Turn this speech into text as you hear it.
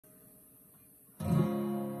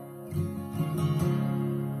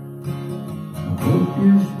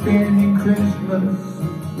you're spending Christmas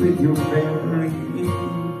with your family.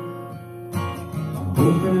 I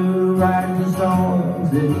hope you're writing the songs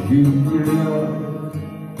that you love.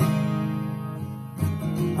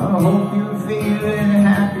 I hope you're feeling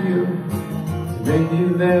happier than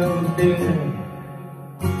you've ever been.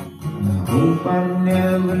 I hope I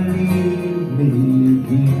never leave me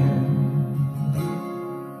again.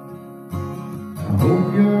 I hope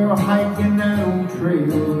you're hiking that old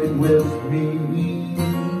trail in West Mead.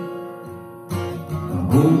 I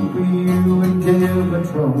hope you and never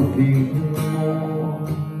trouble anymore.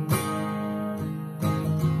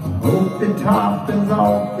 I hope the top is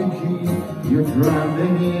off the Jeep you're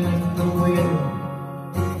driving in the wind.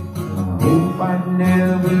 I hope I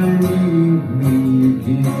never leave me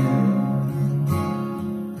again.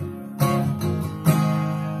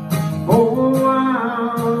 For a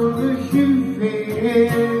while the shoe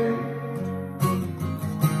fit,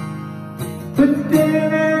 but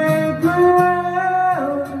then I grew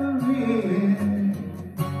out of it.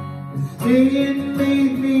 Staying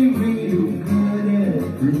made me real good at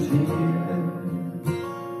pretend.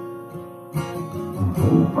 I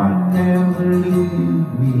hope I never leave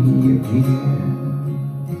me again.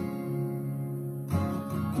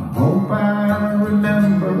 I hope I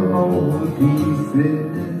remember all the pieces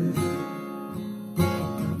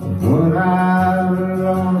what I've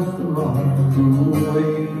lost along the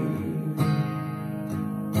way.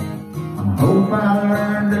 I hope I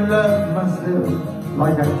learned to love myself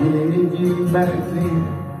like I did you back then.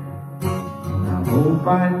 And I hope I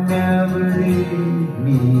never leave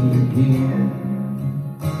me again.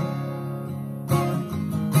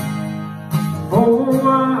 For a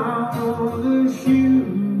while the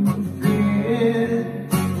shoe fit,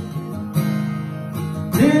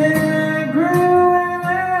 then I grew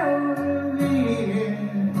out of it.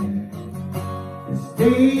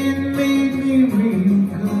 Staying made me real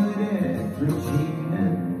good at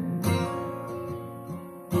pretend.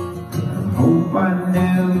 I hope I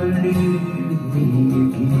never leave me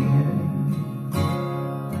again.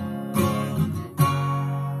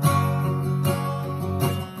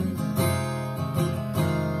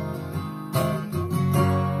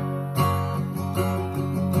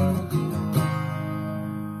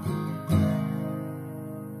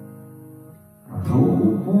 I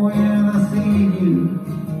hope when I see you,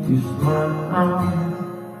 you smile.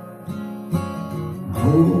 I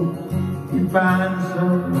hope you find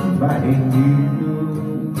somebody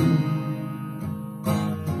new.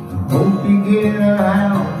 I hope you get a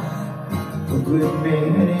house, a good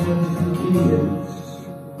man and some kids.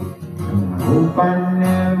 And I hope I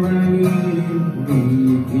never leave me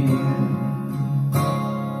again.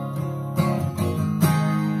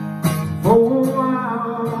 For a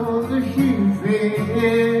while the shoe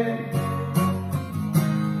fit,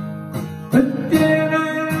 but then I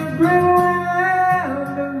grew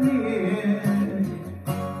out of it.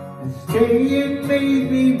 And staying made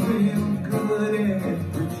me real good at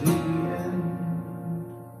pretend.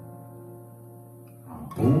 I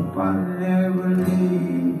hope I never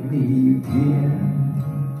leave me again.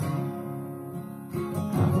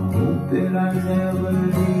 I hope that I never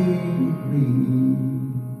leave me